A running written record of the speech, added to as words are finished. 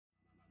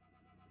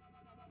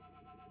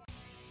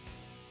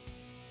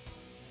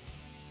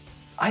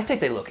I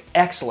think they look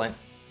excellent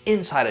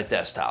inside of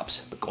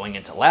desktops, but going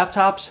into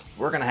laptops,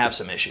 we're going to have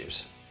some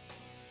issues.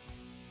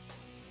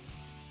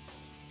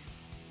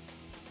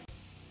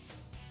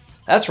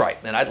 That's right,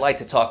 and I'd like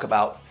to talk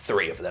about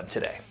 3 of them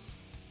today.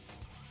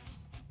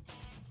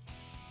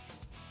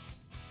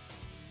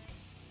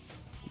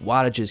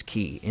 Wattage is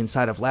key.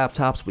 Inside of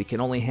laptops, we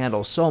can only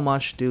handle so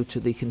much due to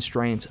the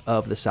constraints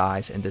of the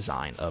size and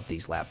design of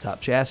these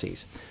laptop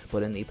chassis.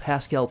 But in the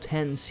Pascal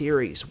 10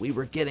 series, we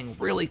were getting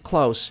really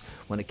close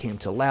when it came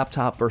to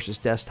laptop versus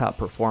desktop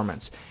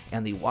performance,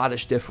 and the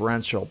wattage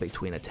differential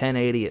between a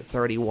 1080 at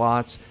 30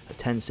 watts, a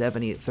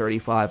 1070 at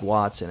 35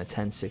 watts, and a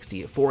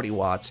 1060 at 40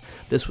 watts,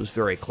 this was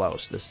very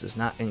close. This does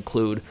not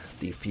include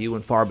the few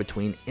and far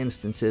between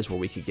instances where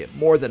we could get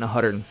more than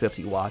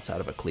 150 watts out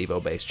of a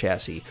Clevo-based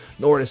chassis,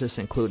 nor does this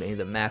include any of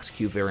the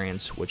Max-Q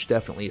variants, which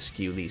definitely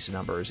skew these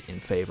numbers in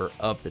favor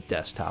of the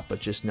desktop,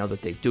 but just know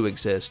that they do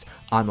exist.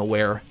 I'm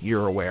aware,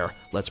 you're aware.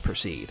 Let's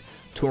proceed.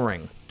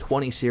 Turing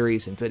 20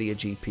 series Nvidia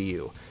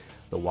GPU.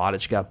 The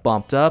wattage got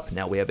bumped up.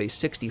 Now we have a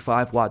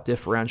 65 watt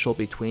differential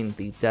between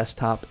the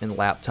desktop and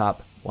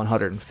laptop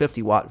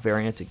 150 watt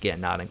variant, again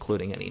not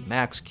including any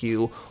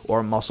Max-Q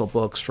or muscle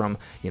books from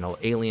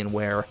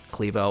Alienware,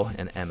 Clevo,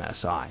 and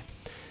MSI.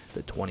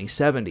 The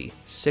 2070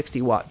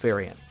 60 watt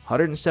variant,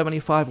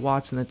 175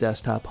 watts in the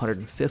desktop,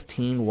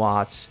 115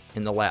 watts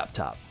in the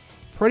laptop.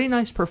 Pretty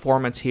nice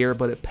performance here,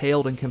 but it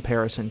paled in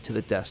comparison to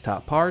the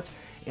desktop part.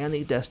 And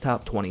the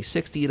desktop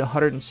 2060 at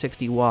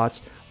 160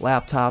 watts,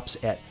 laptops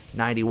at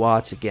 90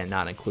 watts, again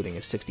not including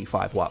a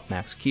 65 watt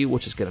Max-Q,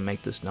 which is going to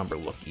make this number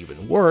look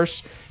even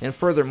worse. And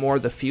furthermore,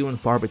 the few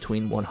and far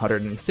between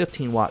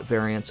 115 watt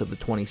variants of the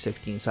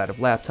 2016 side of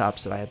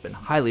laptops that I have been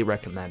highly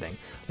recommending.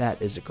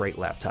 That is a great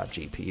laptop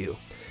GPU.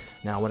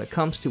 Now when it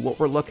comes to what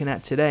we're looking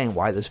at today and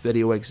why this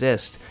video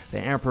exists, the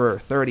Emperor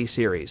 30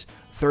 series,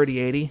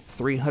 3080,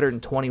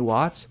 320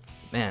 watts,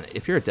 man,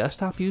 if you're a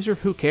desktop user,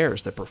 who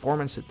cares? The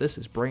performance that this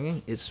is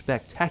bringing is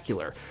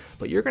spectacular,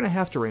 but you're going to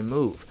have to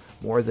remove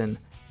more than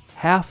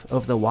half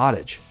of the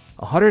wattage,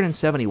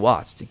 170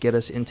 watts, to get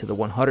us into the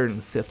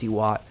 150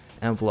 watt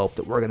envelope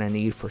that we're going to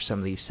need for some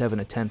of these 7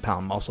 to 10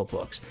 pound muscle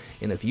books.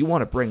 And if you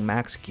want to bring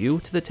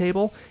Max-Q to the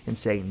table and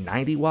say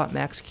 90 watt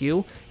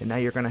Max-Q, and now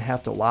you're going to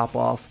have to lop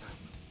off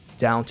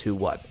down to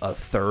what, a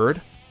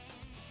third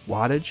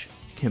wattage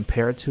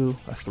compared to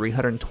a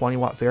 320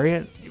 watt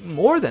variant?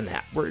 More than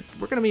that. We're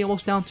going to be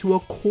almost down to a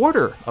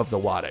quarter of the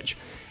wattage.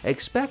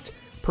 Expect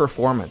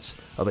performance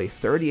of a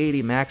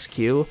 3080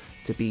 Max-Q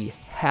to be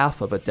half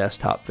of a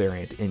desktop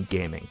variant in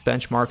gaming.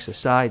 Benchmarks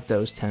aside,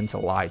 those tend to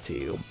lie to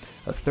you.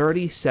 A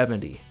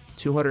 3070,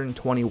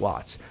 220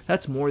 watts,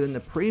 that's more than the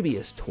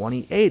previous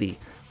 2080.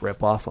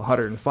 Rip off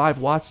 105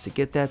 watts to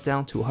get that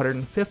down to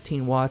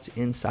 115 watts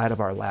inside of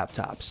our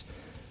laptops.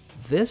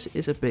 This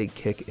is a big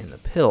kick in the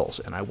pills,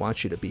 and I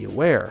want you to be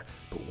aware,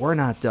 but we're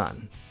not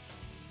done.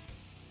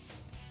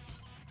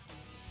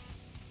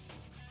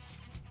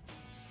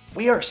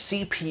 We are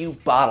CPU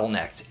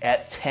bottlenecked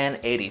at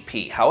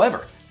 1080p.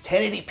 However,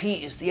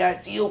 1080p is the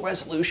ideal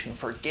resolution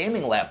for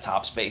gaming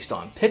laptops based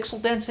on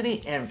pixel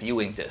density and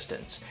viewing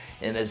distance.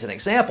 And as an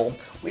example,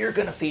 we are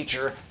going to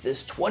feature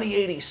this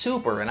 2080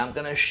 Super, and I'm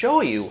going to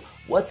show you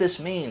what this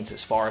means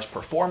as far as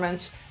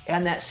performance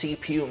and that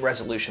CPU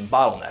resolution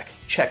bottleneck.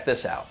 Check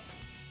this out.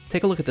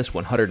 Take a look at this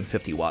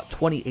 150 watt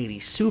 2080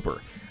 Super.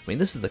 I mean,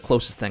 this is the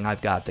closest thing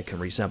I've got that can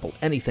resemble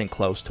anything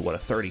close to what a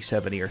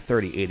 3070 or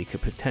 3080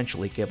 could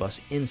potentially give us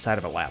inside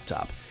of a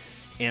laptop.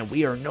 And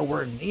we are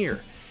nowhere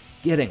near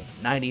getting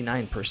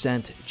 99%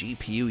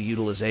 GPU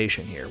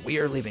utilization here. We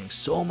are leaving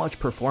so much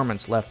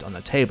performance left on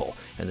the table,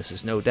 and this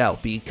is no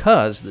doubt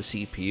because the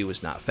CPU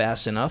is not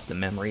fast enough, the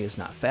memory is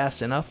not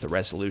fast enough, the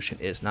resolution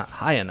is not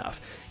high enough,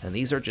 and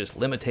these are just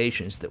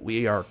limitations that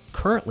we are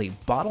currently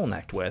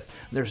bottlenecked with.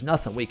 There's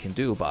nothing we can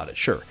do about it.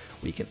 Sure,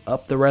 we can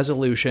up the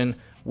resolution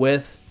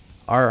with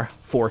our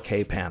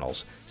 4K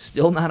panels.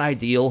 Still not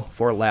ideal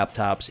for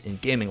laptops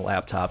and gaming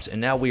laptops, and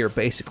now we are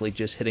basically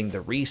just hitting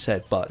the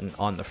reset button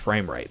on the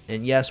frame rate.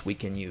 And yes, we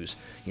can use,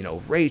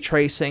 ray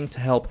tracing to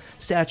help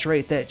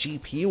saturate that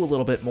GPU a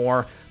little bit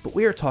more, but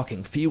we are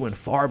talking few and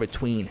far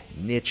between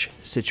niche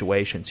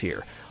situations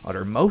here.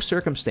 Under most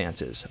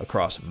circumstances,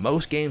 across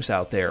most games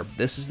out there,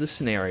 this is the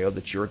scenario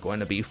that you're going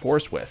to be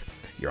forced with.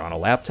 You're on a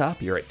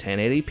laptop, you're at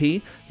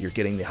 1080p, you're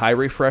getting the high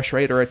refresh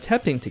rate or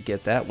attempting to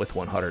get that with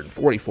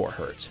 144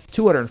 Hz,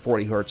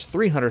 240 Hz,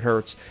 300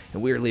 Hz,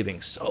 and we are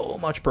leaving so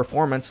much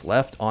performance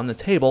left on the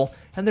table,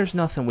 and there's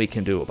nothing we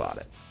can do about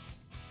it.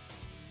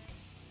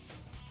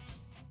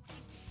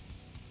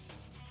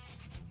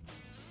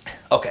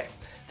 Okay,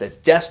 the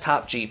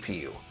desktop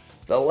GPU,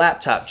 the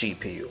laptop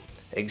GPU,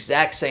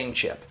 exact same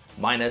chip,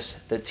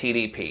 minus the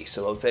TDP.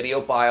 So a video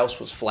BIOS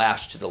was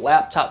flashed to the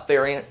laptop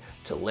variant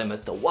to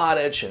limit the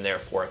wattage, and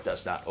therefore it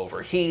does not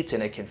overheat,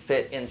 and it can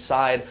fit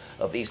inside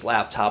of these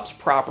laptops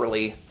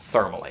properly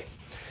thermally.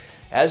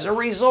 As a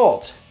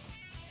result,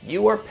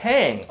 you are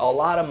paying a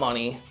lot of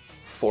money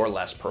for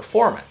less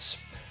performance.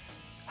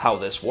 How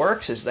this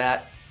works is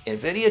that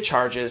Nvidia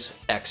charges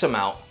X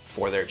amount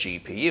for their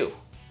GPU.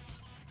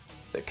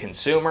 The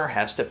consumer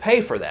has to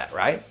pay for that,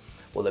 right?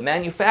 Well, the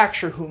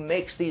manufacturer who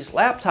makes these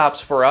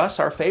laptops for us,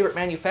 our favorite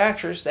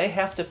manufacturers, they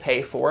have to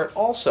pay for it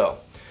also.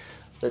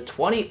 The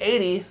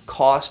 2080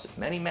 cost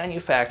many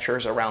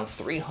manufacturers around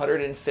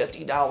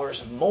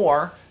 $350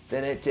 more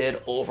than it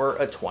did over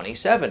a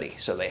 2070,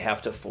 so they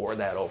have to forward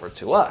that over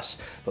to us.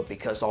 But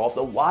because all of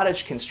the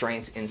wattage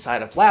constraints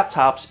inside of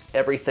laptops,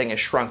 everything is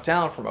shrunk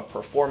down from a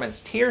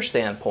performance tier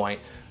standpoint.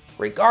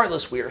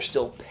 Regardless, we are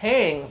still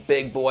paying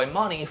big boy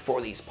money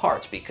for these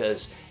parts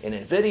because in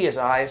Nvidia's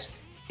eyes,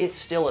 it's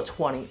still a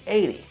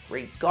 2080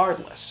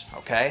 regardless,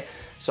 okay?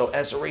 So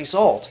as a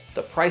result,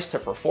 the price to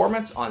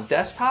performance on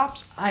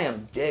desktops, I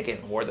am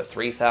digging where the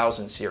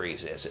 3000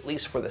 series is, at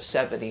least for the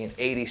 70 and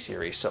 80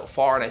 series so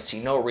far, and I see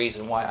no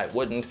reason why I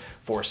wouldn't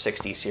for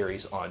 60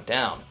 series on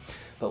down.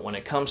 But when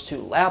it comes to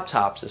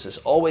laptops, this has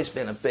always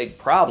been a big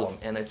problem,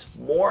 and it's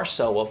more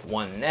so of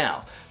one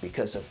now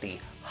because of the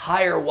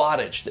higher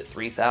wattage that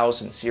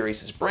 3000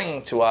 series is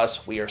bringing to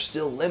us. We are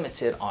still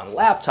limited on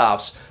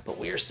laptops, but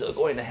we are still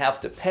going to have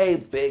to pay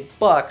big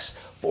bucks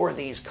for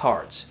these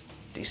cards.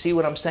 Do you see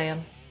what I'm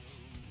saying?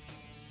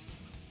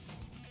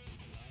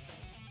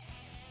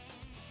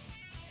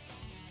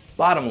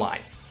 Bottom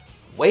line,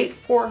 wait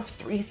for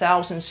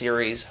 3000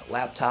 series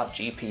laptop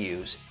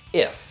GPUs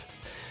if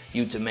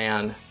you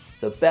demand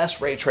the best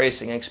ray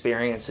tracing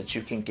experience that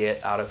you can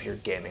get out of your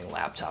gaming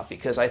laptop,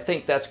 because I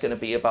think that's going to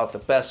be about the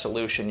best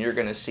solution you're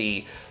going to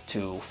see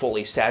to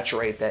fully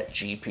saturate that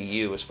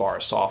GPU as far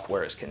as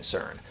software is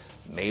concerned.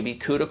 Maybe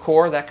CUDA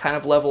core, that kind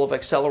of level of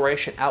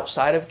acceleration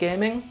outside of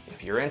gaming.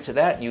 If you're into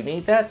that and you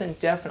need that, then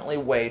definitely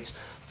wait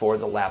for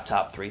the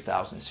laptop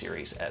 3000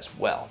 series as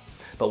well.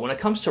 But when it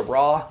comes to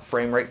raw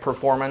frame rate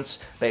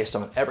performance, based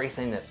on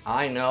everything that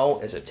I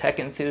know as a tech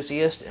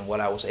enthusiast and what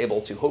I was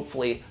able to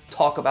hopefully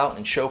talk about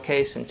and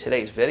showcase in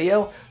today's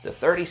video, the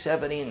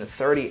 3070 and the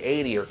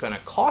 3080 are going to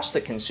cost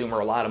the consumer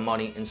a lot of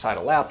money inside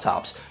of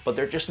laptops, but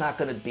they're just not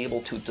going to be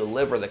able to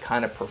deliver the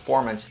kind of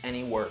performance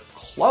anywhere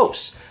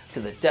close to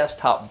the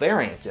desktop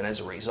variant. And as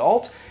a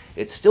result,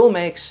 it still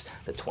makes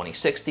the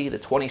 2060, the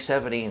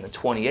 2070, and the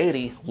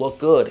 2080 look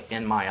good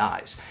in my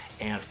eyes.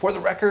 And for the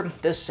record,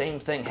 this same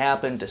thing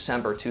happened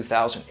December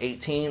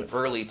 2018,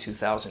 early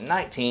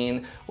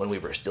 2019, when we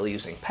were still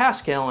using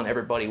Pascal and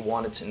everybody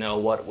wanted to know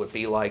what it would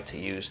be like to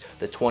use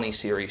the 20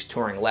 series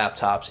touring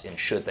laptops and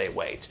should they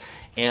wait.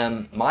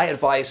 And my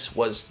advice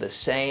was the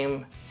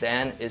same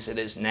then as it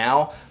is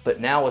now,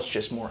 but now it's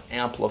just more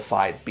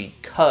amplified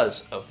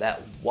because of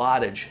that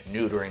wattage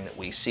neutering that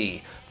we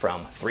see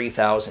from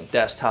 3000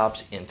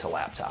 desktops into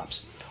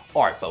laptops.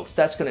 All right, folks,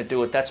 that's going to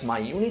do it. That's my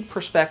unique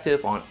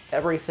perspective on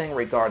everything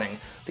regarding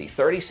the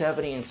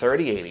 3070 and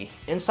 3080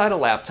 inside of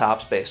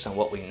laptops based on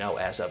what we know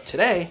as of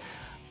today.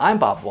 I'm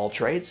Bob of All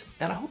Trades,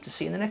 and I hope to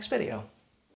see you in the next video.